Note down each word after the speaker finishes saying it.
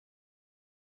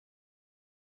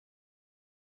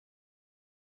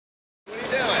What are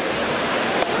you doing?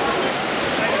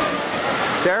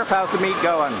 Sheriff, how's the meet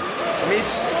going? The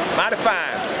meet's mighty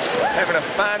fine. Having a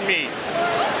fine meet.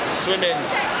 Swimming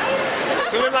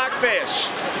like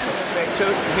fish. They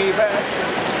took me back.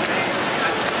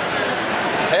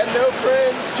 Had no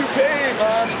friends to pay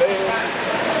my bill.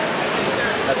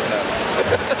 That's enough.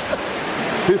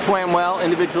 Who swam well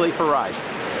individually for Rice?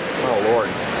 Oh Lord,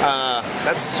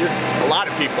 that's a lot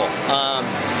of people.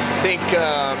 I think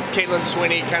Caitlin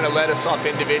Swinney kind of led us off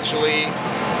individually.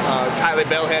 Kylie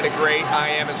Bell had a great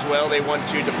IM as well. They won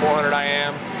 2 to 400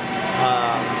 IM.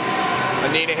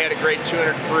 Anina had a great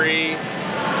 200 free.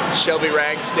 Shelby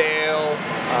Ragsdale,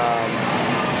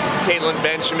 Caitlin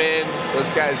Benjamin.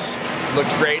 Those guys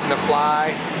looked great in the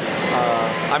fly.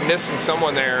 I'm missing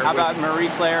someone there. How about Marie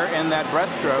Claire in that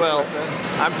breaststroke? Well,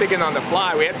 I'm thinking on the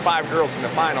fly. We had 5 girls in the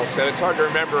finals, so it's hard to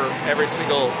remember every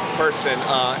single person.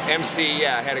 MC,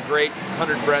 yeah, had a great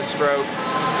 100 breaststroke.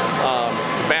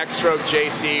 Backstroke,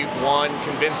 JC won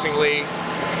convincingly.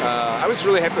 I was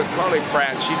really happy with Carly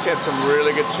Pratt. She's had some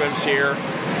really good swims here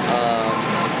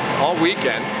all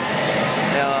weekend.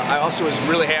 I also was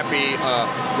really happy.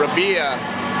 Rabia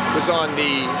was on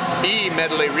the B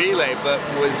medley relay, but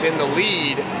was in the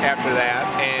lead after that,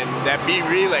 and that B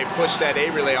relay pushed that A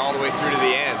relay all the way through to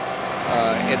the end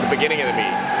at the beginning of the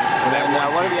meet. And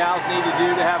what do the Owls need to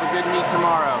do to have a good meet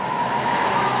tomorrow?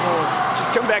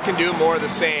 Just come back and do more of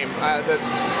the same.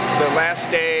 The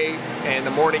last day and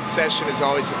the morning session is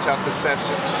always the toughest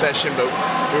session, but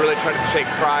we really try to take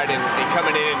pride in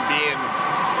coming in and being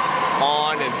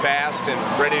on and fast and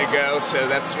ready to go, so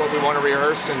that's what we want to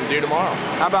rehearse and do tomorrow.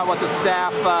 How about what the staff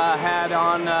had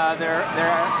on their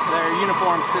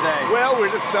uniforms today? Well, we're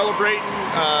just celebrating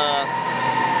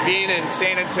being in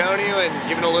San Antonio and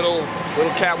giving a little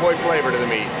cowboy flavor to the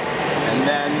meet. And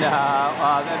then,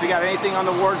 have you got anything on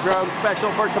the wardrobe special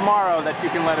for tomorrow that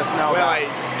you can let us know well, about? I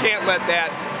can't let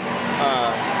that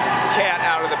cat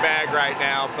out of the bag right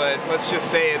now, but let's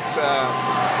just say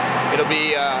it'll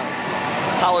be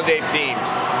holiday themed.